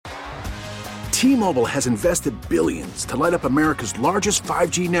T-Mobile has invested billions to light up America's largest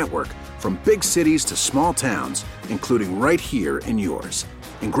 5G network, from big cities to small towns, including right here in yours.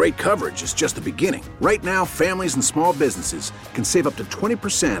 And great coverage is just the beginning. Right now, families and small businesses can save up to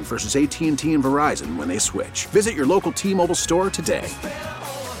 20% versus AT&T and Verizon when they switch. Visit your local T-Mobile store today.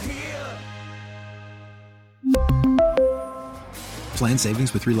 Plan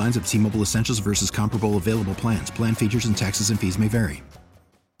savings with 3 lines of T-Mobile Essentials versus comparable available plans. Plan features and taxes and fees may vary.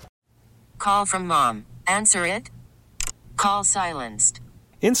 Call from mom. Answer it. Call silenced.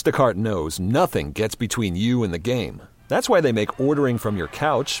 Instacart knows nothing gets between you and the game. That's why they make ordering from your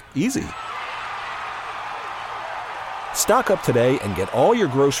couch easy. Stock up today and get all your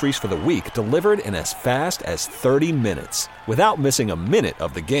groceries for the week delivered in as fast as 30 minutes without missing a minute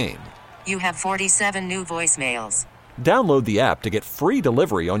of the game. You have 47 new voicemails. Download the app to get free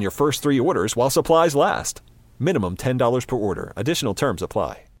delivery on your first 3 orders while supplies last. Minimum $10 per order. Additional terms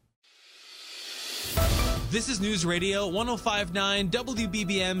apply. This is News Radio 105.9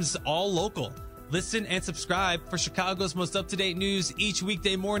 WBBM's All Local. Listen and subscribe for Chicago's most up-to-date news each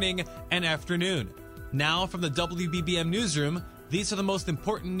weekday morning and afternoon. Now from the WBBM Newsroom, these are the most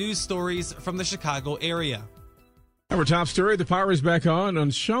important news stories from the Chicago area. Our top story, the power is back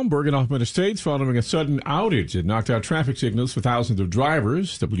on Schaumburg and Hoffman Estates following a sudden outage. It knocked out traffic signals for thousands of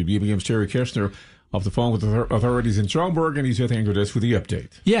drivers. WBBM's Terry Keshner off the phone with authorities in Schaumburg, and he's at the anchor desk with the update.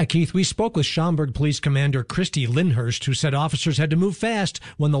 Yeah, Keith, we spoke with Schaumburg Police Commander Christy Lindhurst, who said officers had to move fast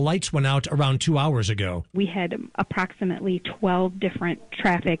when the lights went out around 2 hours ago. We had approximately 12 different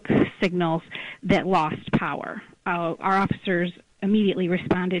traffic signals that lost power. Our officers immediately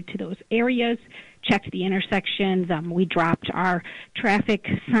responded to those areas, checked the intersections. We dropped our traffic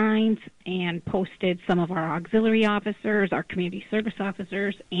signs and posted some of our auxiliary officers, our community service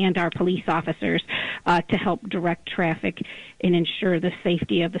officers, and our police officers to help direct traffic and ensure the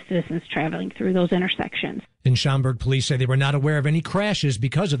safety of the citizens traveling through those intersections. In Schaumburg, police say they were not aware of any crashes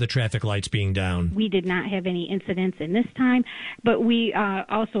because of the traffic lights being down. We did not have any incidents in this time, but we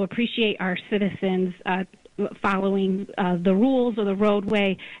also appreciate our citizens following the rules of the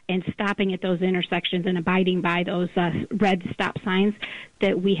roadway and stopping at those intersections and abiding by those red stop signs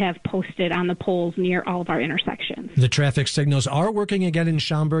that we have posted on the poles near all of our intersections. The traffic signals are working again in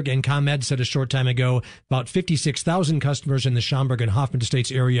Schaumburg, and ComEd said a short time ago about 56,000 customers in the Schaumburg and Hoffman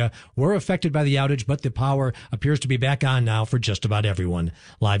Estates area were affected by the outage, but the power appears to be back on now for just about everyone.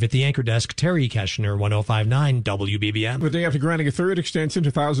 Live at the anchor desk, Terry Keshner, 105.9 WBBM. The day after granting a third extension to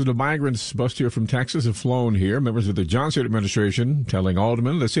thousands of migrants bused here from Texas have flown here. Members of the Johnson administration telling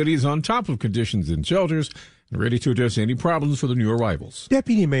aldermen the city is on top of conditions in shelters and ready to address any problems for the new arrivals.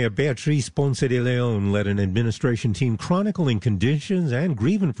 Deputy Mayor Beatriz Ponce de Leon led an administration team chronicling conditions and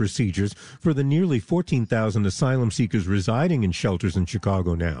grievance procedures for the nearly 14,000 asylum seekers residing in shelters in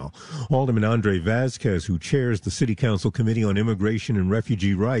Chicago now. Alderman Andre Vasquez, who chairs the City Council Committee on Immigration and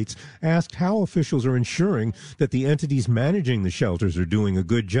Refugee Rights, asked how officials are ensuring that the entities managing the shelters are doing a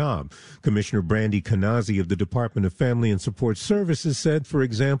good job. Commissioner Brandy Kanazi of the Department of Family and Support Services said, for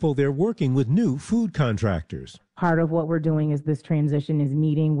example, they're working with new food contractors. Part of what we're doing is this transition is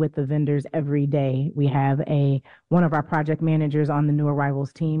meeting with the vendors every day. We have one of our project managers on the new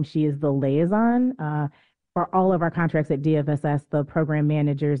arrivals team. She is the liaison for all of our contracts at DFSS. The program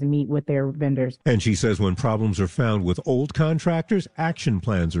managers meet with their vendors. And she says when problems are found with old contractors, action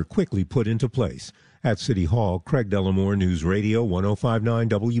plans are quickly put into place. At City Hall, Craig Dellamore, News Radio 105.9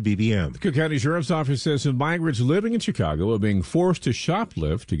 WBBM. The Cook County Sheriff's Office says some migrants living in Chicago are being forced to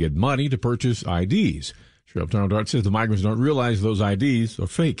shoplift to get money to purchase IDs. Sheriff Donald Dart says the migrants don't realize those IDs are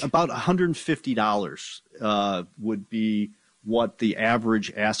fake. About $150 would be what the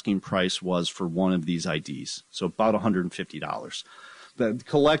average asking price was for one of these IDs. So about $150.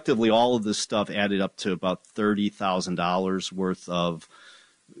 Collectively, all of this stuff added up to about $30,000 worth of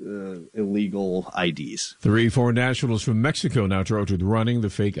illegal IDs. 3 foreign nationals from Mexico now charged with running the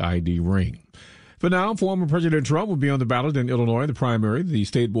fake ID ring. For now, former President Trump will be on the ballot in Illinois, the primary. The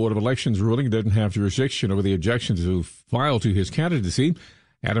State Board of Elections ruling doesn't have jurisdiction over the objections to file to his candidacy.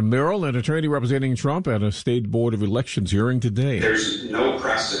 Adam Merrill, an attorney representing Trump at a State Board of Elections hearing today. There's no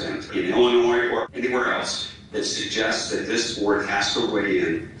precedent in Illinois or anywhere else that suggests that this board has to weigh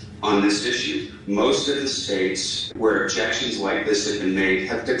in on this issue. Most of the states where objections like this have been made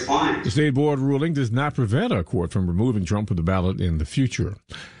have declined. The State Board ruling does not prevent a court from removing Trump from the ballot in the future.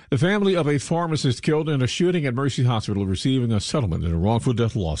 The family of a pharmacist killed in a shooting at Mercy Hospital receiving a settlement in a wrongful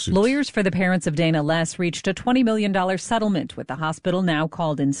death lawsuit. Lawyers for the parents of Dana Less reached a $20 million settlement with the hospital now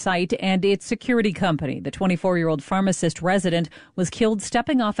called in sight and its security company. The 24-year-old pharmacist resident was killed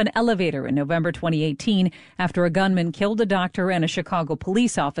stepping off an elevator in November 2018 after a gunman killed a doctor and a Chicago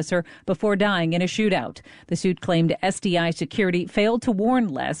police officer before dying in a shootout. The suit claimed SDI Security failed to warn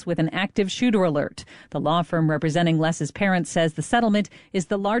Less with an active shooter alert. The law firm representing Less's parents says the settlement is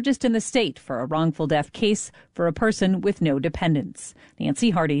the largest in the state for a wrongful death case for a person with no dependents.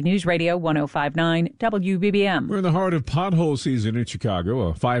 Nancy Hardy, News Radio 105.9 WBBM. We're in the heart of pothole season in Chicago,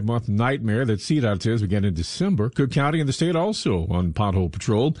 a 5-month nightmare that CDOT says began in December. Cook County and the state also on pothole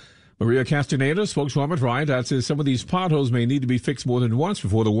patrol. Maria Castaneda, spokeswoman for IDOT, says some of these potholes may need to be fixed more than once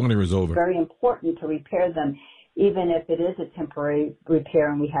before the winter is over. Very important to repair them, even if it is a temporary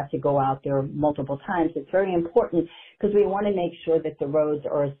repair and we have to go out there multiple times. It's very important because we want to make sure that the roads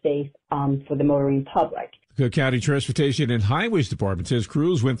are safe for the motoring public. The Cook County Transportation and Highways Department says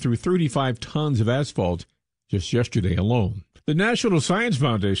crews went through 35 tons of asphalt just yesterday alone. The National Science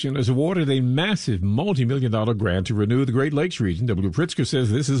Foundation has awarded a massive multi-million-dollar grant to renew the Great Lakes region. W. Pritzker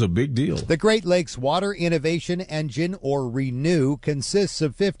says this is a big deal. The Great Lakes Water Innovation Engine, or RENEW, consists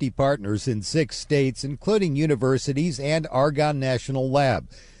of 50 partners in 6 states, including universities and Argonne National Lab.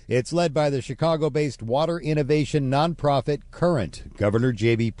 It's led by the Chicago-based water innovation nonprofit Current. Governor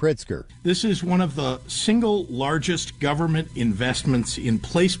J.B. Pritzker. This is one of the single largest government investments in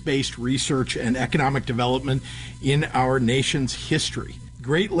place-based research and economic development in our nation's history.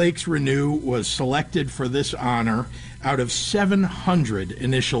 Great Lakes Renew was selected for this honor out of 700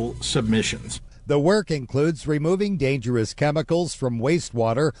 initial submissions. The work includes removing dangerous chemicals from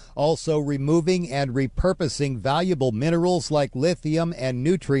wastewater, also removing and repurposing valuable minerals like lithium and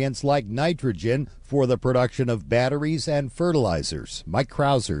nutrients like nitrogen for the production of batteries and fertilizers. Mike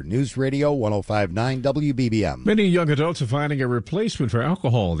Krauser, News Radio 105.9 WBBM. Many young adults are finding a replacement for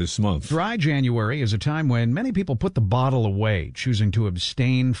alcohol this month. Dry January is a time when many people put the bottle away, choosing to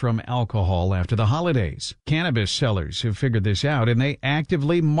abstain from alcohol after the holidays. Cannabis sellers have figured this out, and they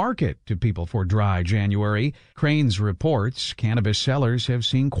actively market to people for Dry January. Cranes reports cannabis sellers have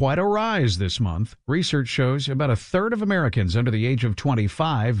seen quite a rise this month. Research shows about a third of Americans under the age of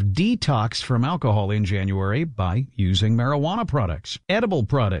 25 detox from alcohol in January by using marijuana products. Edible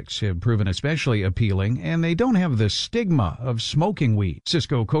products have proven especially appealing, and they don't have the stigma of smoking weed.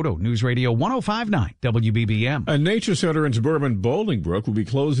 Cisco Cotto, News Radio 105.9 WBBM. A nature center in suburban Bolingbrook will be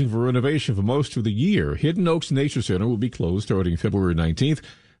closing for renovation for most of the year. Hidden Oaks Nature Center will be closed starting February 19th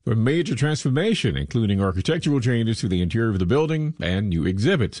for major transformation, including architectural changes to the interior of the building and new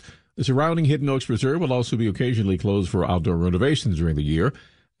exhibits. The surrounding Hidden Oaks Preserve will also be occasionally closed for outdoor renovations during the year,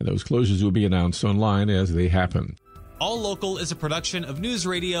 and those closures will be announced online as they happen. All Local is a production of News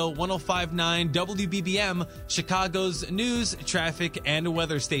Radio 105.9 WBBM, Chicago's news, traffic, and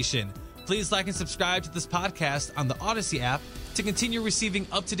weather station. Please like and subscribe to this podcast on the Odyssey app to continue receiving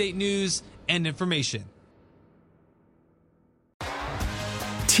up-to-date news and information.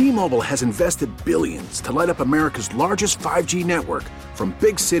 T-Mobile has invested billions to light up America's largest 5G network, from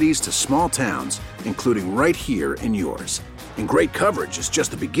big cities to small towns, including right here in yours. And great coverage is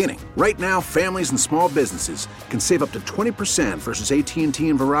just the beginning. Right now, families and small businesses can save up to 20% versus AT&T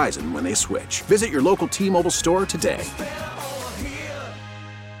and Verizon when they switch. Visit your local T-Mobile store today.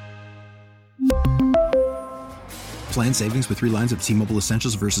 Plan savings with 3 lines of T-Mobile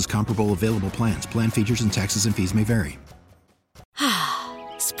Essentials versus comparable available plans. Plan features and taxes and fees may vary.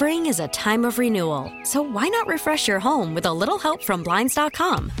 Spring is a time of renewal, so why not refresh your home with a little help from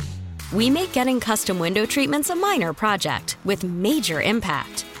Blinds.com? We make getting custom window treatments a minor project with major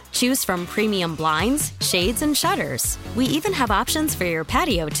impact. Choose from premium blinds, shades, and shutters. We even have options for your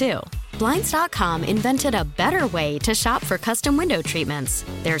patio, too. Blinds.com invented a better way to shop for custom window treatments.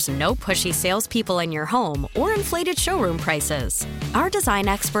 There's no pushy salespeople in your home or inflated showroom prices. Our design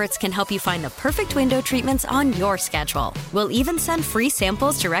experts can help you find the perfect window treatments on your schedule. We'll even send free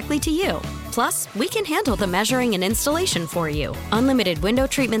samples directly to you. Plus, we can handle the measuring and installation for you. Unlimited window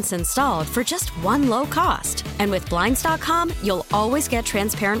treatments installed for just one low cost. And with Blinds.com, you'll always get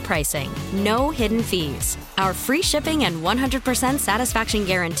transparent pricing. No hidden fees. Our free shipping and 100% satisfaction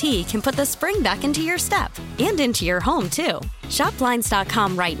guarantee can put the spring back into your step and into your home, too. Shop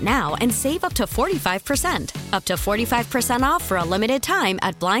Blinds.com right now and save up to 45%. Up to 45% off for a limited time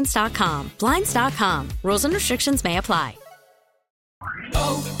at Blinds.com. Blinds.com. Rules and restrictions may apply.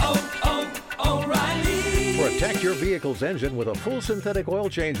 O'Reilly. For a Protect your vehicle's engine with a full synthetic oil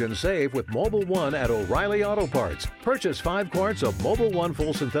change and save with Mobile One at O'Reilly Auto Parts. Purchase 5 quarts of Mobile One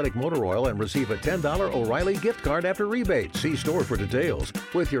full synthetic motor oil and receive a $10 O'Reilly gift card after rebate. See store for details.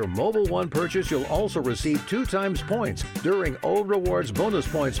 With your Mobile One purchase, you'll also receive 2 times points during O Rewards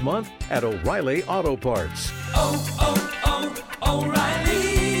Bonus Points Month at O'Reilly Auto Parts.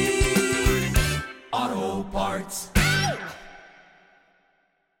 O'Reilly Auto Parts.